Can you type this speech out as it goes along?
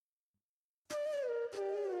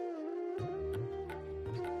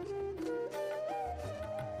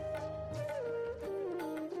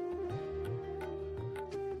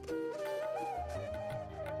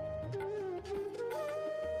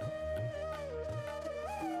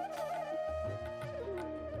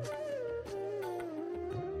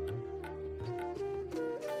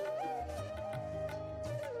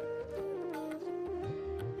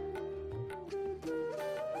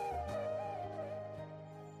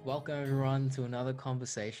Welcome everyone to another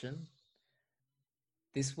conversation.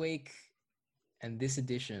 This week and this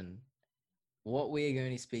edition, what we are going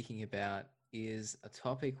to be speaking about is a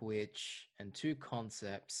topic and two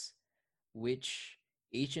concepts which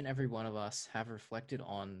each and every one of us have reflected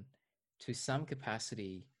on to some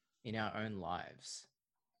capacity in our own lives.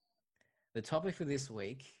 The topic for this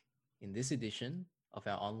week in this edition of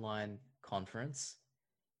our online conference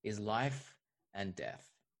is life and death.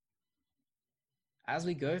 As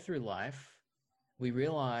we go through life, we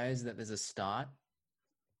realize that there's a start,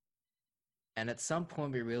 and at some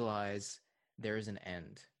point we realize there is an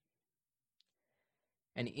end.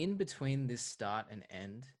 And in between this start and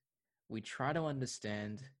end, we try to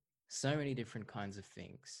understand so many different kinds of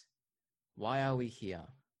things. Why are we here?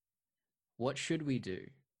 What should we do?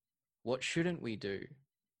 What shouldn't we do?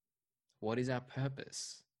 What is our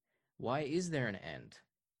purpose? Why is there an end?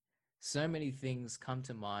 So many things come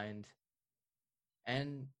to mind,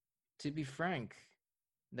 and to be frank,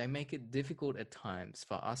 they make it difficult at times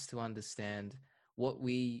for us to understand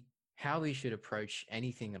how we should approach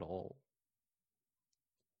anything at all.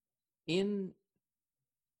 In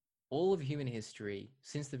all of human history,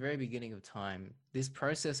 since the very beginning of time, this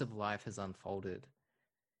process of life has unfolded.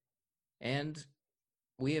 And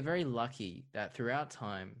we are very lucky that throughout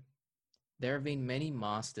time, there have been many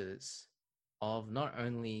masters of not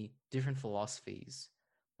only different philosophies,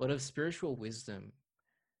 but of spiritual wisdom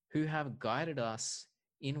who have guided us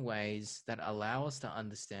in ways that allow us to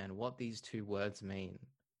understand what these two words mean.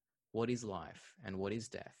 What is life and what is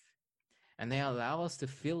death? And they allow us to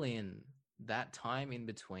fill in that time in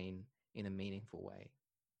between in a meaningful way.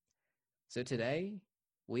 So today,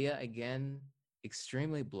 we are again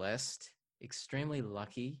extremely blessed, extremely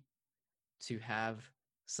lucky to have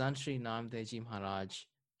Sant Sri Namdevji Maharaj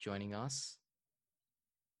joining us.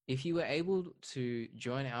 If you were able to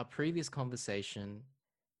join our previous conversation,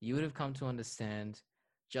 you would have come to understand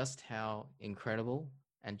just how incredible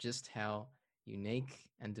and just how unique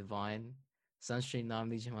and divine Sant Sri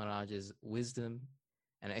Namdevji Maharaj's wisdom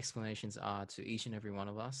and explanations are to each and every one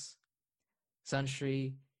of us. Sant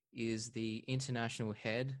Sri is the international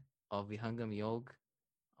head of Vihangam Yoga,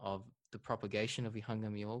 of the propagation of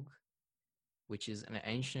Vihangam Yoga, which is an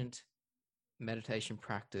ancient meditation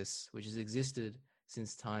practice which has existed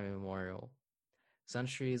since time immemorial. Sant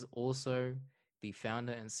Sri is also the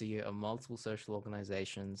founder and CEO of multiple social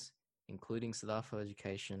organizations, including Siddhartha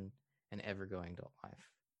Education and Evergoing.life.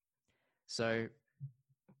 So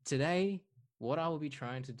today, what I will be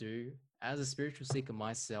trying to do as a spiritual seeker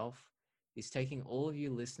myself is taking all of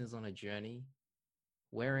you listeners on a journey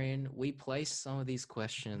wherein we place some of these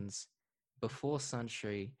questions before Sant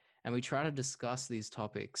Sri, and we try to discuss these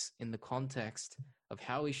topics in the context of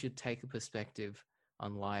how we should take a perspective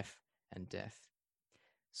on life and death.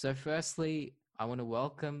 So firstly, I want to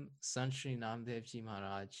welcome Sant Sri Namdevji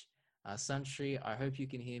Maharaj. Sant Sri, I hope you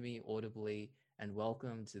can hear me audibly, and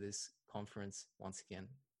welcome to this conference once again.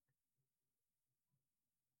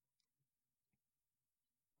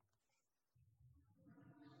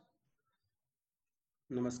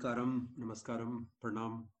 Namaskaram, namaskaram,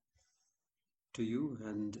 pranam to you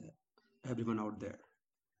and everyone out there.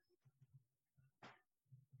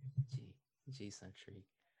 Ji Sant Sri.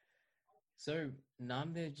 So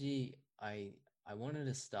Namdevji, I wanted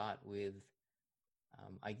to start with,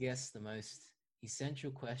 I guess, the most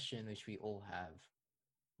essential question which we all have,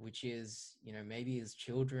 which is, maybe as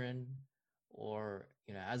children or,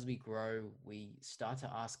 as we grow, we start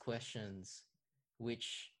to ask questions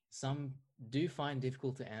which some do find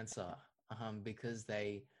difficult to answer because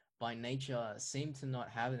they, by nature, seem to not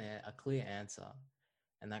have a clear answer.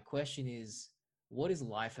 And that question is, what is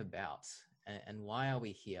life about, and why are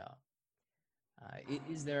we here?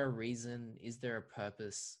 Is there a reason? Is there a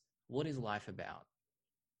purpose? What is life about?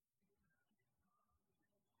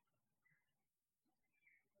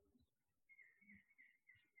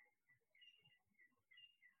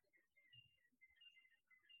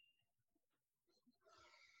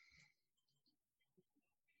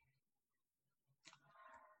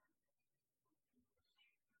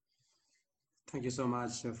 Thank you so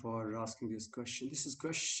much for asking this question. This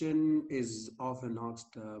question is often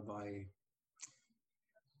asked by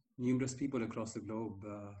numerous people across the globe.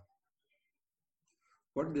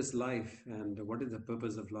 What is life and what is the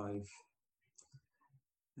purpose of life?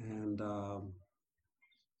 And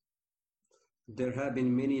there have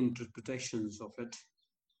been many interpretations of it,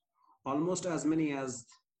 almost as many as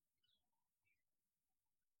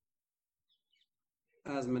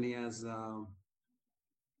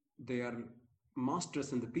they are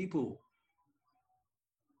masters and the people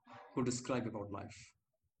who describe about life.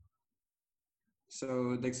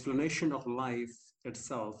 So the explanation of life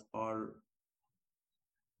itself are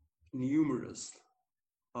numerous,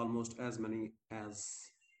 almost as many as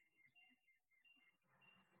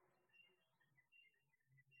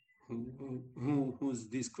whose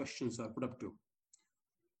these questions are put up to.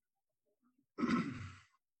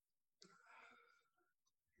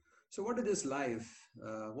 So what is this life?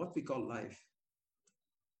 What we call life?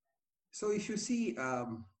 So if you see a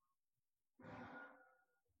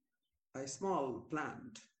small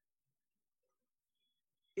plant,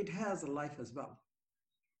 it has a life as well.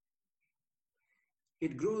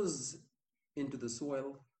 It grows into the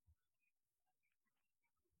soil.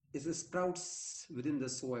 It sprouts within the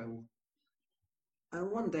soil.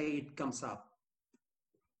 And one day it comes up.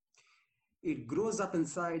 It grows up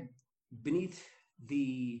inside beneath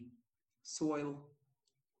the soil,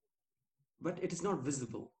 but it is not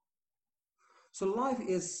visible. So life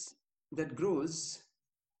is that grows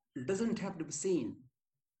doesn't have to be seen.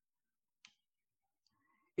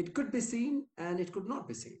 It could be seen and it could not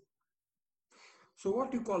be seen. So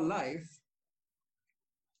what you call life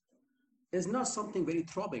is not something very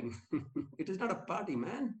throbbing. It is not a party,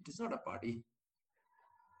 man. It is not a party.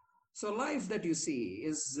 So life that you see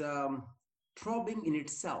is throbbing in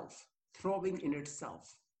itself, throbbing in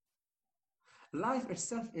itself. Life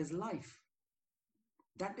itself is life.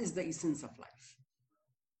 That is the essence of life.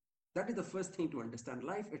 That is the first thing to understand.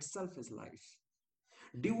 Life itself is life.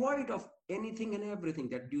 Devoid of anything and everything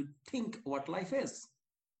that you think what life is.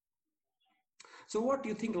 So what do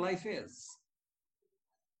you think life is?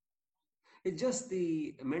 It's just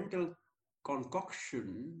the mental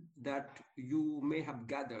concoction that you may have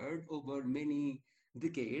gathered over many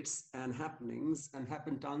decades and happenings and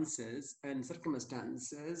happenstances and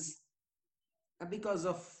circumstances, because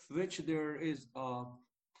of which there is a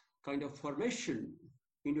kind of formation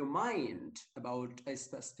in your mind about a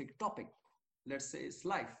specific topic. Let's say it's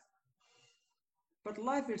life. But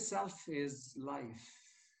life itself is life,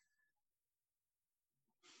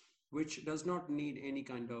 which does not need any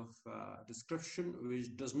kind of description,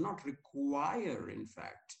 which does not require, in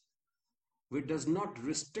fact, which does not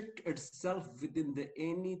restrict itself within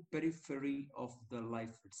any periphery of the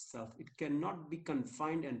life itself. It cannot be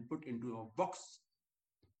confined and put into a box.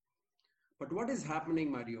 But what is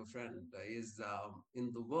happening, my dear friend, is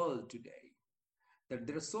in the world today, that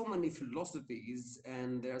there are so many philosophies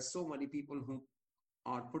and there are so many people who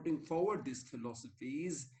are putting forward these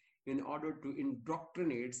philosophies in order to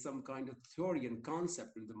indoctrinate some kind of theory and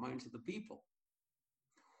concept in the minds of the people,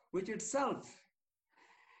 which itself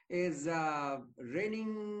is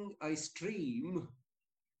raining a stream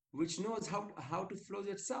which knows how to flow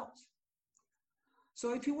itself.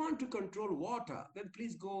 So if you want to control water, then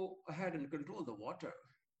please go ahead and control the water.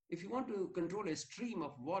 If you want to control a stream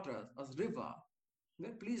of water, a river,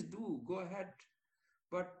 then please do go ahead.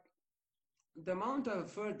 But the amount of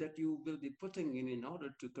effort that you will be putting in order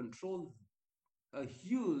to control a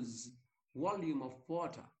huge volume of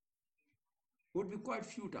water would be quite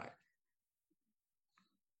futile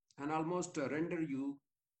and almost render you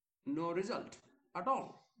no result at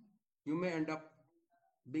all. You may end up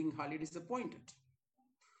being highly disappointed.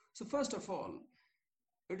 So first of all,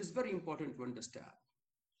 it is very important to understand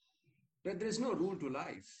that there is no rule to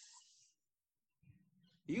life.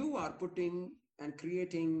 You are putting and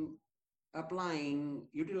creating, applying,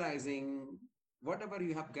 utilizing whatever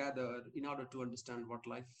you have gathered in order to understand what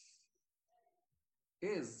life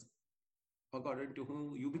is according to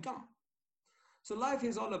who you become. So life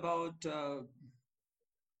is all about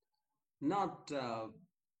not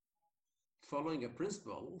following a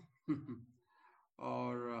principle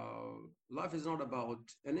or life is not about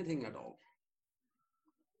anything at all.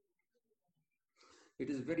 It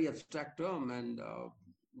is a very abstract term, and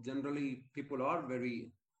generally people are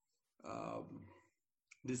very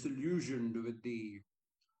disillusioned with the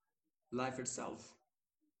life itself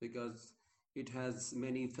because it has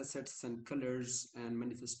many facets and colors and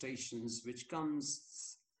manifestations which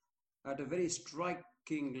comes at a very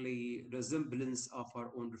strikingly resemblance of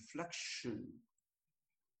our own reflection.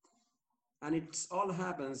 And it all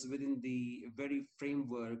happens within the very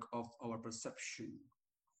framework of our perception.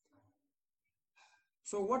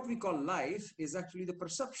 So what we call life is actually the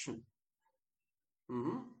perception.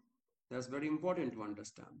 That's very important to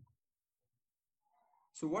understand.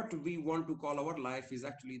 So what we want to call our life is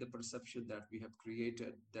actually the perception that we have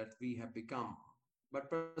created, that we have become. But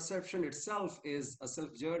perception itself is a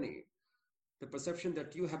self journey. The perception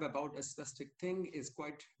that you have about a specific thing is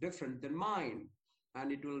quite different than mine.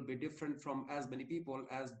 And it will be different from as many people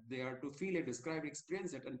as they are to feel it, describe,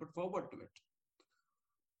 experience it, and put forward to it.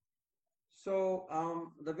 So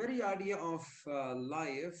the very idea of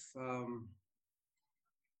life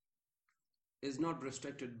is not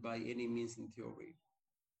restricted by any means in theory.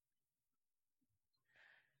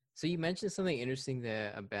 So you mentioned something interesting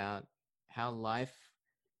there about how life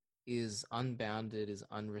is unbounded, is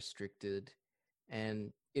unrestricted.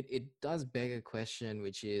 And it does beg a question,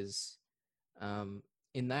 which is,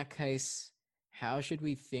 in that case, how should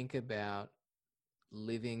we think about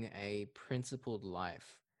living a principled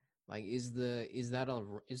life? Like, is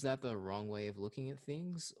that the wrong way of looking at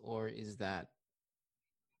things, or is that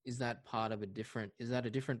part of a different, is that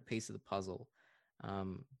a different piece of the puzzle?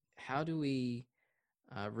 How do we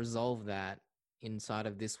resolve that inside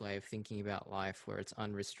of this way of thinking about life where it's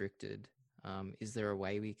unrestricted? Is there a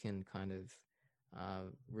way we can kind of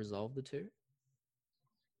resolve the two?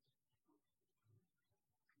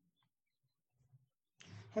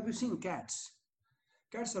 Have you seen cats?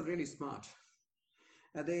 Cats are really smart.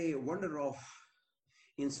 They wander off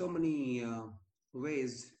in so many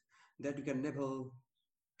ways that you can never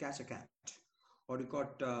catch a cat, or you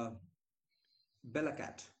got Bella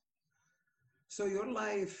cat. So your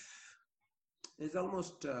life is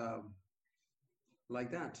almost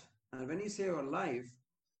like that. And when you say your life,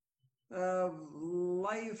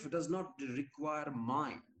 life does not require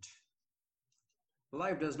mind.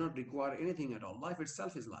 Life does not require anything at all. Life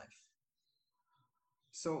itself is life.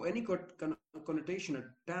 So any connotation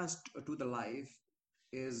attached to the life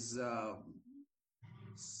is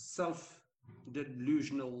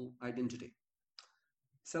self-delusional identity.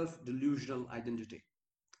 Self-delusional identity,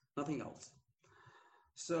 nothing else.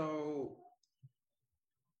 So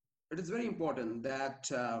it is very important that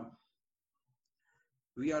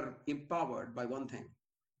we are empowered by one thing,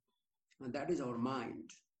 and that is our mind.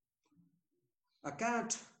 A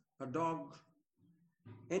cat, a dog,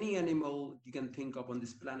 any animal you can think of on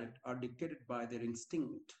this planet are dictated by their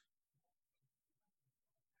instinct.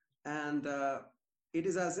 And it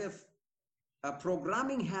is as if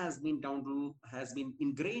programming has been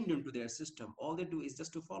ingrained into their system. All they do is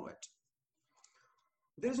just to follow it.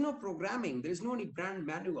 There is no programming. There is no any brand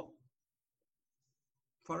manual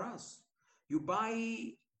for us. You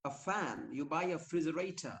buy a fan, you buy a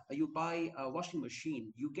refrigerator, you buy a washing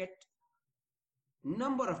machine, you get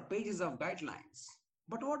number of pages of guidelines.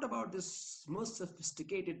 But what about this most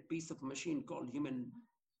sophisticated piece of machine called human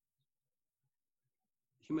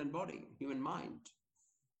body, human mind?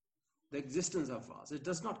 The existence of us, it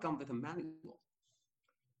does not come with a manual.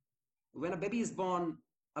 When a baby is born,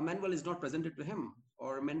 a manual is not presented to him,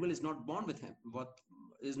 or a manual is not born with him. What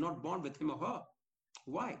is not born with him or her?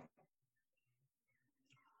 Why?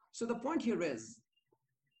 So the point here is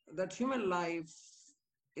that human life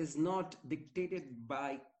is not dictated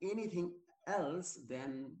by anything else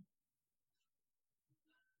than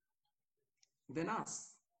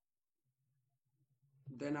us,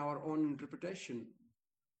 than our own interpretation,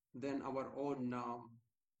 than our own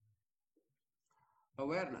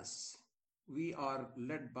awareness. We are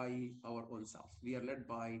led by our own self. We are led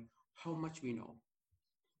by how much we know,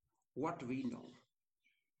 what we know.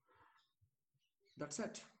 That's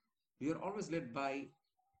it. We are always led by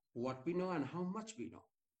what we know and how much we know.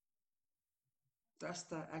 That's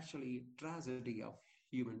the actually tragedy of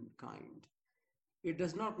humankind. It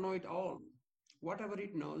does not know it all. Whatever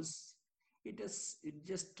it knows, it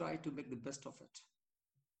just try to make the best of it.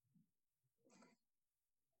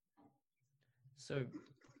 So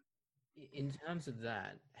in terms of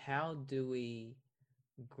that, how do we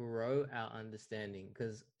grow our understanding?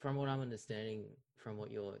 Because from what I'm understanding, from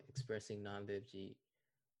what you're expressing, Namdevji,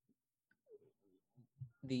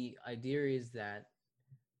 the idea is that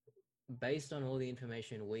based on all the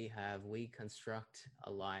information we have, we construct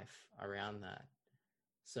a life around that.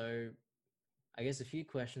 So I guess a few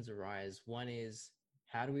questions arise. One is,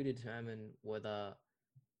 how do we determine whether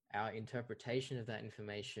our interpretation of that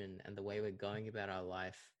information and the way we're going about our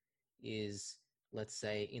life is, let's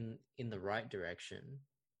say, in the right direction?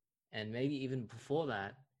 And maybe even before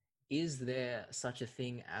that, is there such a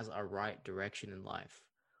thing as a right direction in life?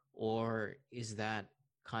 Or is that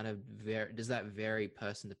kind of does that vary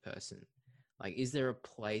person to person? Like, is there a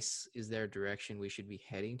place, is there a direction we should be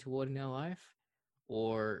heading toward in our life?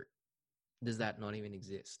 Or does that not even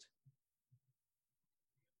exist?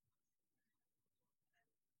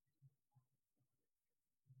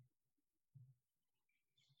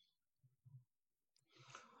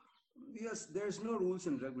 Yes, there's no rules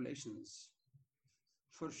and regulations,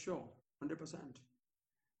 for sure, 100%.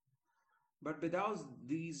 But without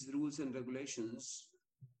these rules and regulations,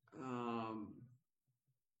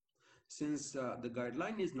 since the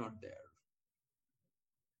guideline is not there,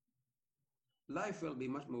 life will be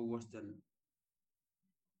much more worse than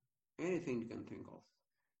anything you can think of.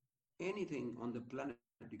 Anything on the planet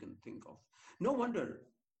you can think of. No wonder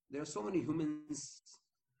There are so many humans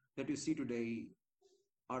that you see today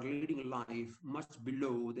are leading a life much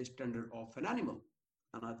below the standard of an animal.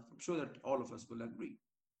 And I'm sure that all of us will agree.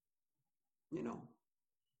 You know,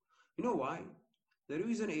 you know why? The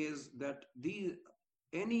reason is that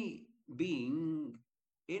any being,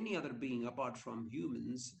 any other being apart from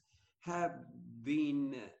humans, have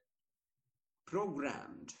been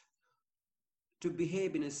programmed to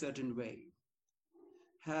behave in a certain way,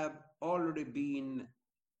 have already been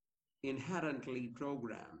inherently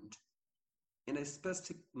programmed in a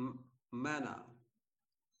specific manner,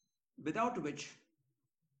 without which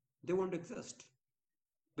they won't exist,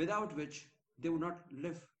 without which they would not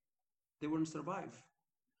live, they wouldn't survive.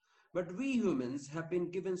 But we humans have been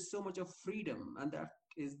given so much of freedom, and that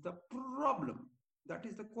is the problem. That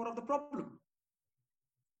is the core of the problem.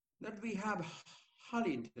 That we have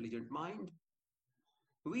highly intelligent mind,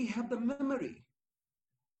 we have the memory.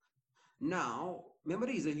 Now,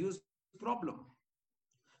 memory is a huge problem.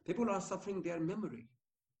 People are suffering their memory.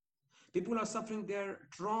 People are suffering their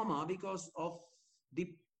trauma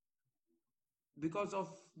the because of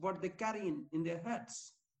what they carry in their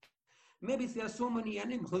heads. Maybe there are so many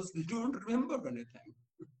animals they don't remember anything.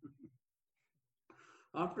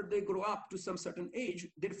 After they grow up to some certain age,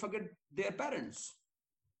 they forget their parents.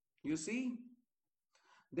 You see,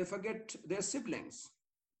 they forget their siblings.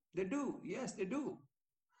 They do, yes, they do.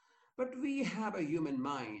 But we have a human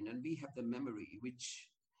mind and we have the memory, which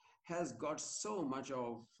has got so much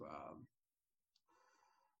of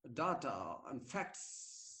data and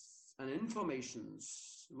facts and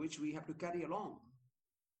informations which we have to carry along.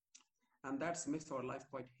 And that makes our life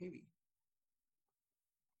quite heavy.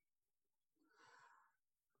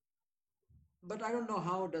 But I don't know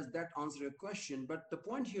how does that answer your question. But the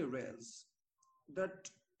point here is that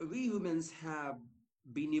we humans have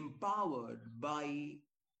been empowered by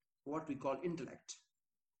what we call intellect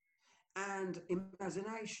and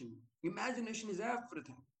imagination. Imagination is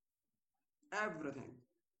everything, everything.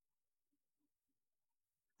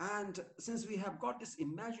 And since we have got this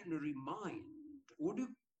imaginary mind, would you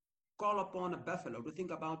call upon a buffalo to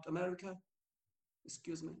think about America?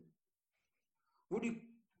 Excuse me. Would you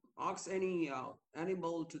ask any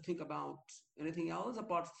animal to think about anything else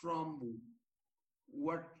apart from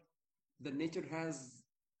what the nature has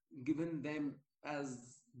given them as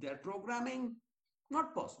their programming?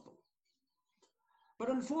 Not possible. But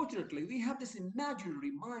unfortunately, we have this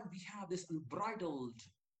imaginary mind, we have this unbridled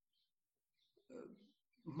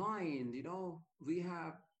mind, you know, we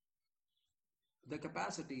have the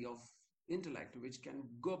capacity of intellect which can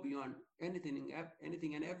go beyond anything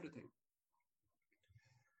and everything.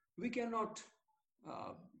 We cannot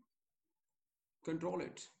control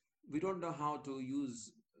it. We don't know how to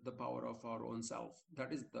use the power of our own self.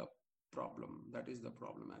 That is the problem. That is the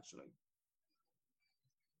problem, actually.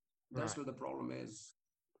 That's Right. what the problem is.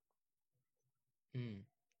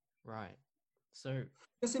 Right. So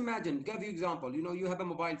Just imagine, give you example, you know, you have a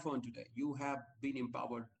mobile phone today. You have been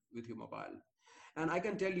empowered with your mobile. And I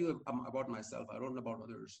can tell you about myself. I don't know about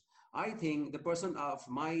others. I think the person of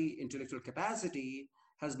my intellectual capacity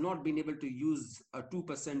has not been able to use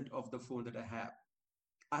 2% of the phone that I have.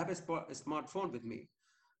 I have a smartphone with me,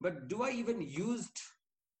 but do I even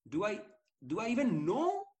do I even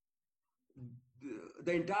know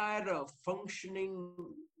the entire functioning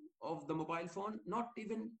of the mobile phone? Not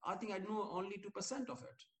even, I think I know only 2% of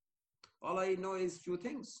it. All I know is few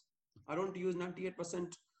things. I don't use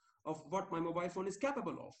 98% of what my mobile phone is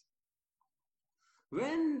capable of.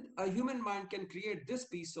 When a human mind can create this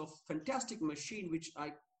piece of fantastic machine, which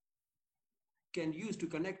I can use to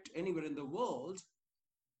connect anywhere in the world,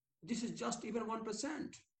 this is just even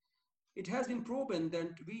 1%. It has been proven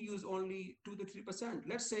that we use only 2 to 3%.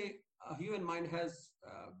 Let's say a human mind has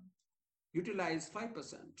utilized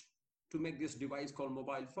 5% to make this device called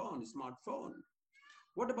mobile phone, smartphone.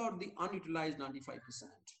 What about the unutilized 95%?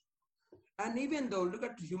 And even though, look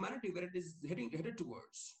at humanity where it is headed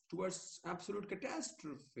towards absolute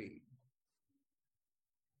catastrophe.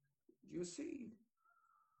 You see,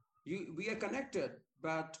 we are connected,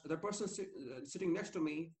 but the person sitting next to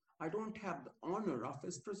me, I don't have the honor of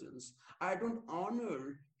his presence. I don't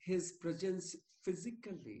honor his presence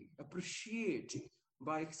physically, appreciate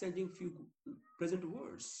by exchanging few pleasant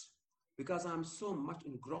words, because I'm so much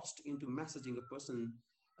engrossed into messaging a person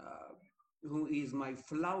who is my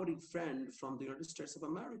flowery friend from the United States of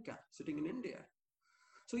America, sitting in India.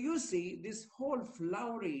 So you see, this whole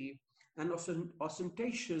flowery and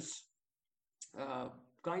ostentatious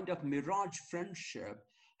kind of mirage friendship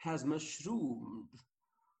has mushroomed,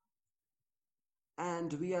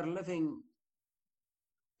 and we are living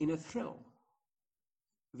in a thrill.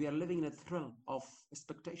 We are living in a thrill of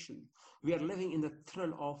expectation. We are living in the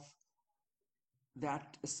thrill of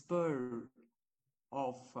that spur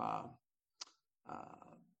of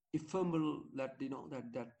ephemeral, that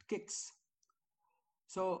that kicks.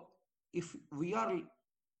 So if we are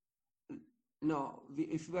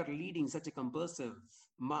if we are leading such a compulsive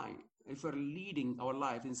mind, if we're leading our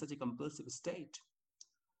life in such a compulsive state,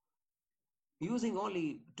 using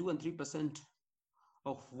only 2 and 3%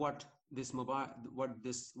 of what this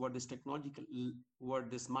technological,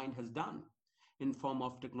 what this mind has done in form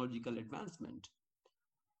of technological advancement,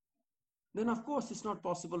 then of course it's not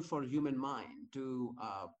possible for human mind to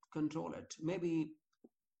control it. Maybe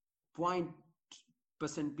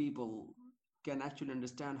 0.% people can actually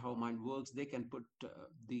understand how mind works. They can put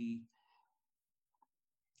the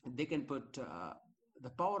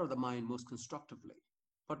power of the mind most constructively,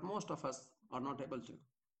 but most of us are not able to.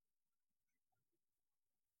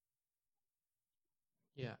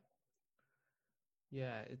 Yeah.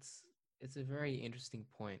 Yeah, it's a very interesting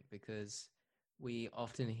point, because we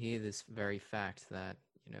often hear this very fact that,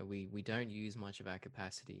 we don't use much of our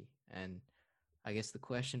capacity. And I guess the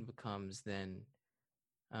question becomes then,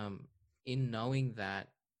 in knowing that,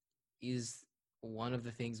 is one of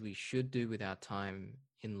the things we should do with our time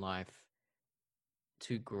in life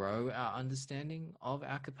to grow our understanding of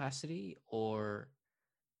our capacity? Or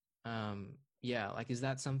yeah, like, is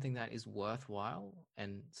that something that is worthwhile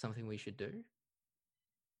and something we should do?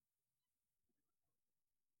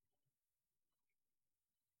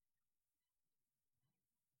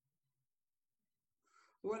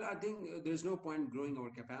 Well, I think there's no point growing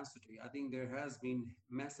our capacity. I think there has been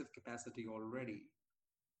massive capacity already.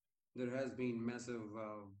 There has been massive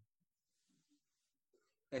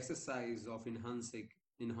exercise of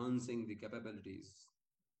enhancing the capabilities.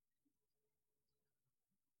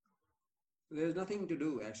 There's nothing to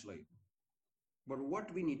do actually. But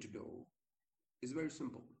what we need to do is very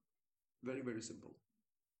simple. Very, very simple.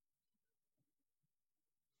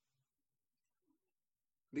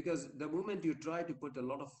 Because the moment you try to put a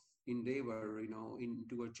lot of endeavor,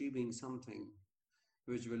 into achieving something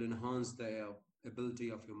which will enhance the ability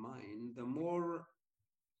of your mind, the more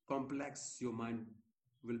complex your mind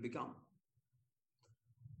will become.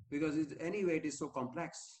 Because anyway, it is so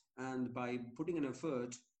complex, and by putting an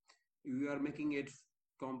effort, you are making it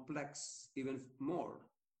complex even more.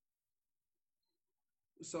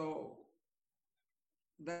 So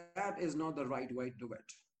that is not the right way to do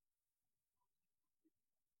it.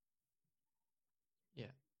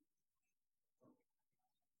 Yeah.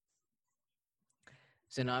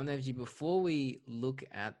 So Namdevji, before we look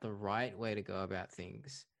at the right way to go about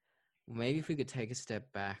things, maybe if we could take a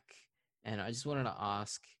step back, and I just wanted to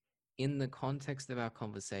ask, in the context of our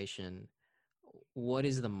conversation, what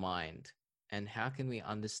is the mind, and how can we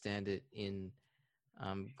understand it in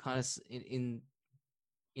kind of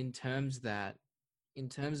in terms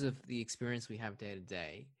of the experience we have day to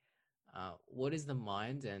day? What is the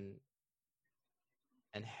mind, and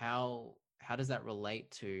how does that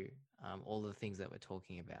relate to all the things that we're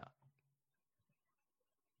talking about?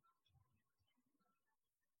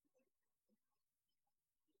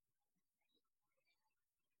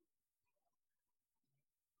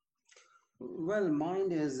 Well,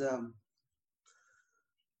 mind is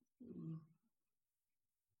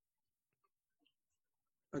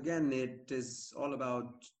again, it is all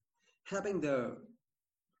about having the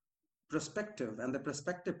perspective, and the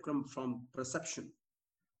perspective comes from perception.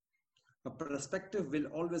 A perspective will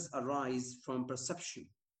always arise from perception.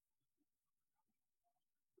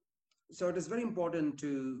 So it is very important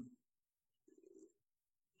to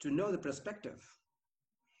know the perspective.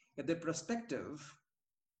 If the perspective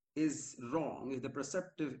is wrong, if the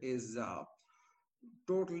perspective is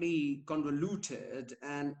totally convoluted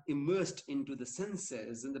and immersed into the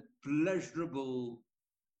senses and the pleasurable,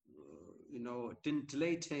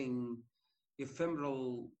 tintillating,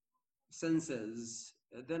 ephemeral senses,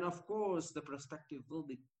 then of course the perspective will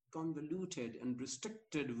be convoluted and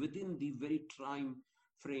restricted within the very time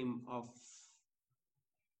frame of,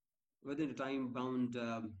 within the time bound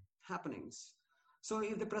happenings. So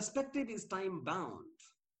if the perspective is time bound,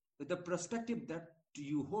 the perspective that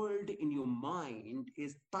you hold in your mind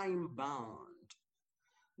is time bound,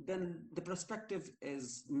 then the perspective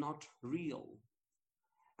is not real.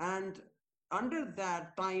 And under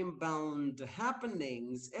that time bound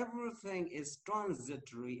happenings, everything is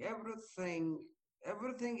transitory, everything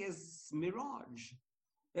is mirage,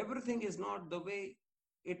 everything is not the way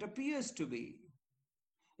it appears to be.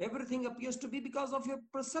 Everything appears to be because of your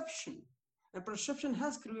perception, and perception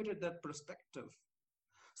has created that perspective.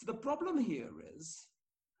 So the problem here is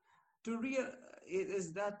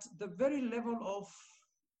is that the very level of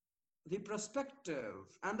the perspective,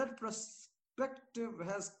 and that perspective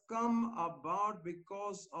has come about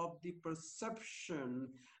because of the perception,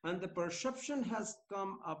 and the perception has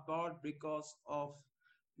come about because of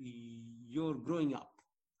your growing up.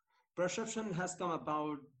 Perception has come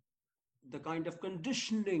about the kind of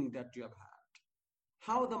conditioning that you have had,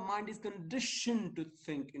 how the mind is conditioned to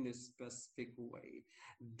think in a specific way.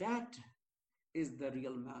 That is the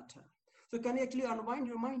real matter. So, can you actually unwind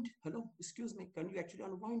your mind? Hello, excuse me. Can you actually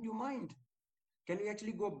unwind your mind? Can you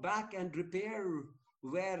actually go back and repair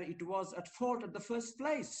where it was at fault at the first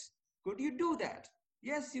place? Could you do that?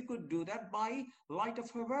 Yes, you could do that by light of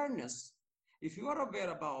awareness. If you are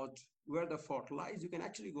aware about where the fault lies, you can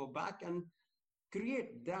actually go back and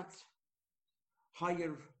create that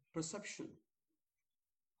higher perception.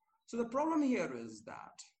 So the problem here is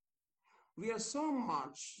that we are so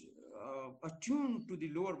much attuned to the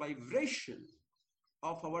lower vibration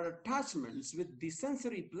of our attachments with the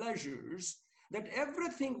sensory pleasures that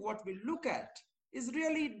everything what we look at is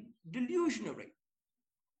really delusionary,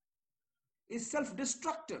 is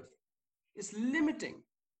self-destructive, is limiting.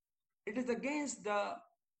 It is against the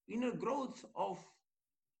inner growth of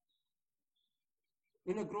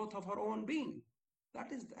our own being.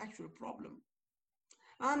 That is the actual problem.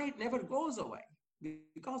 And it never goes away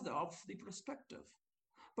because of the perspective.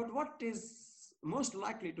 But what is most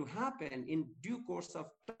likely to happen in due course of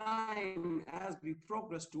time as we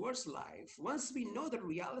progress towards life, once we know the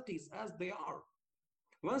realities as they are,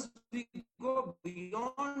 once we go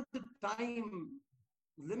beyond the time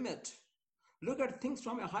limit, look at things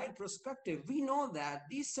from a higher perspective, we know that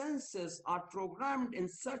these senses are programmed in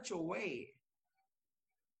such a way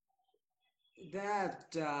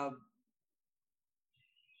that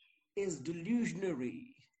is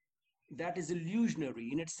delusionary, that is illusionary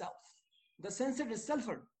in itself. The senses itself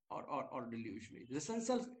are delusionary.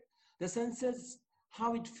 The senses,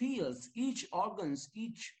 how it feels, each organs,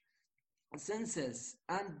 each senses,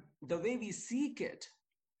 and the way we seek it,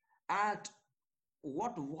 at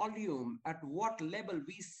what volume, at what level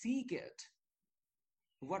we seek it,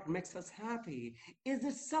 what makes us happy, is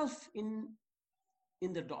itself in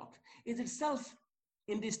the dark, is itself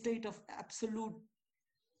in the state of absolute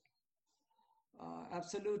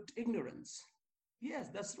ignorance. Yes,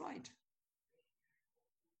 that's right.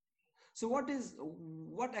 So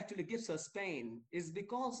what actually gives us pain is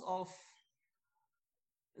because of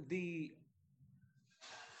the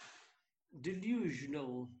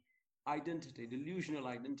delusional identity,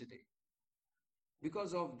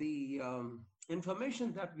 because of the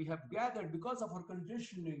information that we have gathered, because of our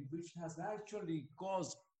conditioning, which has actually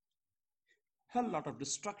caused a hell lot of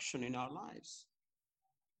destruction in our lives.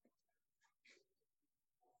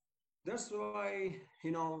 That's why,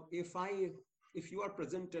 if you are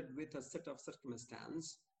presented with a set of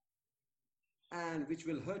circumstance and which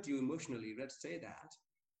will hurt you emotionally, let's say that,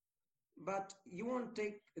 but you won't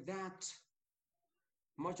take that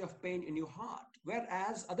much of pain in your heart,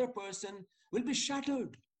 whereas other person will be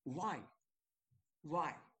shattered. Why?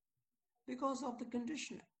 Because of the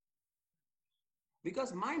conditioning.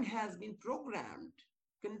 Because mind has been programmed,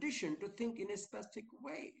 conditioned to think in a specific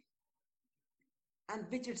way, and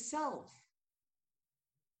which itself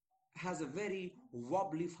has a very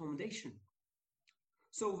wobbly foundation.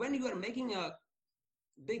 So when you are making a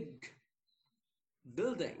big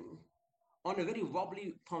building on a very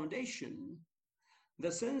wobbly foundation,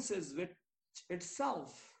 the senses which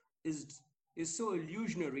itself is so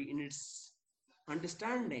illusionary in its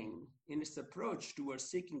understanding, in its approach towards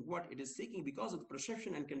seeking what it is seeking, because of the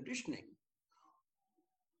perception and conditioning.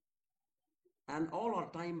 And all are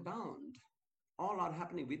time bound, all are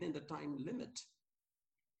happening within the time limit.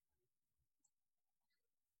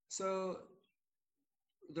 So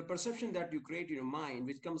the perception that you create in your mind,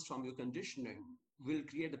 which comes from your conditioning, will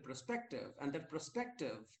create the perspective. And that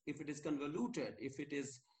perspective, if it is convoluted, if it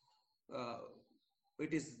is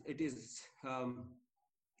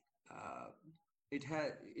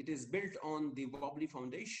it is built on the wobbly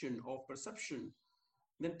foundation of perception,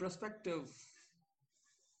 then perspective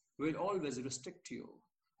will always restrict you.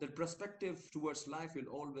 The perspective towards life will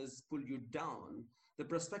always pull you down. The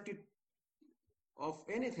perspective of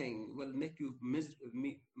anything will make you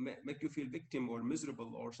feel victim or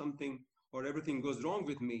miserable or something, or everything goes wrong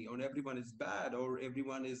with me, or everyone is bad, or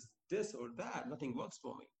everyone is this or that. Nothing works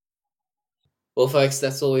for me. Well, folks,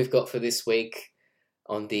 that's all we've got for this week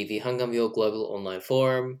on the Vihangam Global Online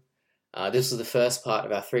Forum. This was the first part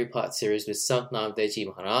of our 3-part series with Sant Namdevji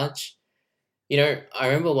Maharaj. I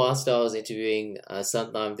remember whilst I was interviewing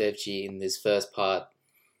Sant Namdevji in this first part,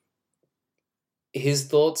 his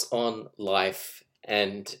thoughts on life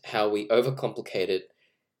and how we overcomplicate it,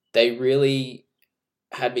 they really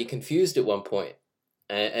had me confused at one point,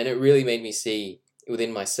 and it really made me see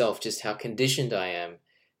within myself just how conditioned I am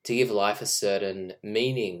to give life a certain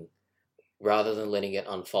meaning rather than letting it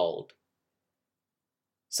unfold.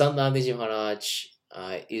 Sant Nandiji Maharaj,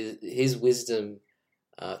 his wisdom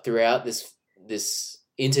throughout this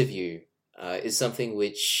interview is something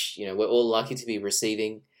which we're all lucky to be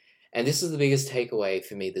receiving, and this is the biggest takeaway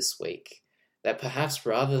for me this week. That perhaps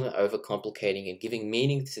rather than overcomplicating and giving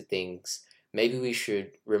meaning to things, maybe we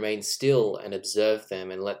should remain still and observe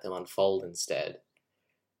them and let them unfold instead.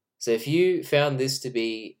 So if you found this to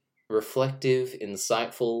be reflective,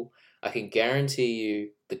 insightful, I can guarantee you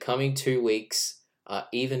the coming 2 weeks are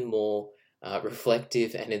even more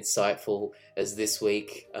reflective and insightful as this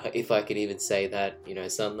week, if I could even say that.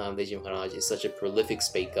 Sant Namdev Maharaj is such a prolific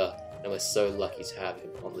speaker, and we're so lucky to have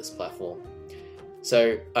him on this platform.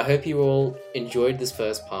 So I hope you all enjoyed this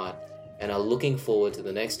first part and are looking forward to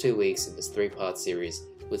the next 2 weeks in this 3-part series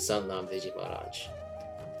with Sant Namdev Maharaj.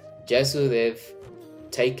 Jai Sudev,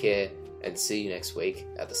 take care, and see you next week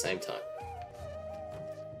at the same time.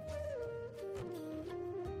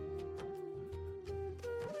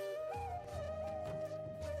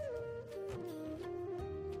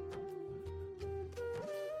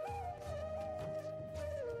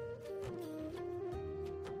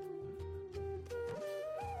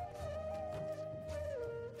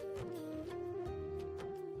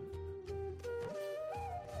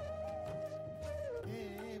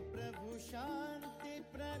 शांति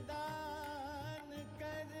प्रदान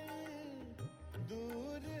कर,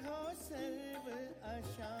 दूर हो सर्व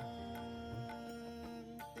अशांति,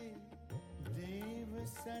 देव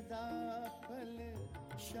सदा फल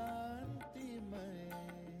शांतिमय,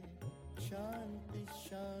 शांति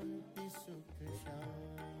शांति सुख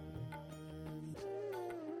शांति।